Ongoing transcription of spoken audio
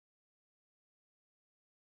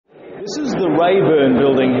This is the Rayburn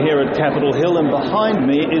building here at Capitol Hill, and behind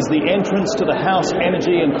me is the entrance to the House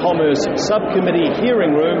Energy and Commerce Subcommittee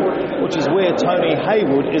hearing room, which is where Tony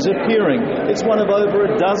Hayward is appearing. It's one of over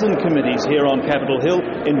a dozen committees here on Capitol Hill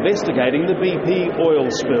investigating the BP oil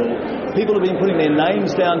spill. People have been putting their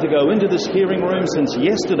names down to go into this hearing room since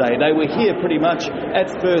yesterday. They were here pretty much at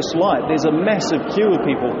first light. There's a massive queue of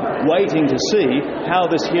people waiting to see how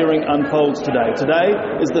this hearing unfolds today. Today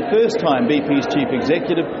is the first time BP's chief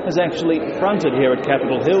executive has actually fronted here at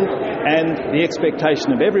Capitol Hill, and the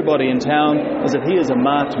expectation of everybody in town is that he is a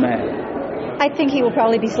marked man. I think he will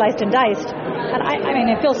probably be sliced and diced. And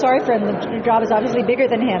I feel sorry for him. The job is obviously bigger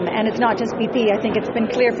than him, and it's not just BP. I think it's been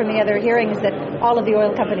clear from the other hearings that all of the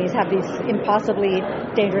oil companies have these impossibly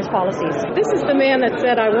dangerous policies. This is the man that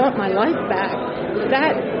said, "I want my life back."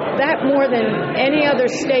 That more than any other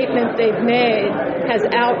statement they've made has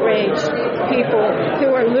outraged people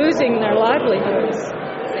who are losing their livelihoods.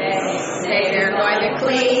 They say they're going to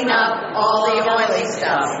clean up all the oily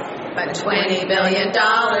stuff, but $20 billion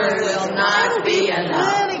will not be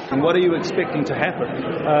enough. And what are you expecting to happen?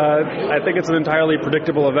 I think it's an entirely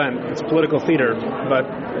predictable event. It's political theater, but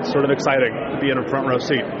it's sort of exciting to be in a front row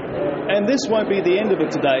seat. And this won't be the end of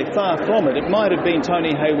it today, far from it. It might have been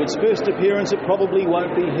Tony Hayward's first appearance. It probably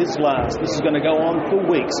won't be his last. This is going to go on for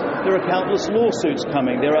weeks. There are countless lawsuits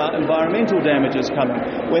coming. There are environmental damages coming.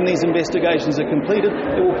 When these investigations are completed,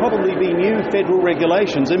 there will probably be new federal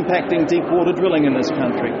regulations impacting deep water drilling in this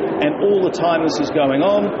country. And all the time this is going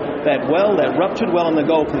on, that ruptured well in the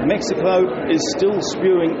Gulf of Mexico is still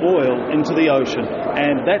spewing oil into the ocean.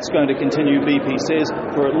 And that's going to continue, BP says,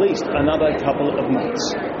 for at least another couple of months.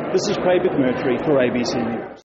 This is Craig McMurtry for ABC News.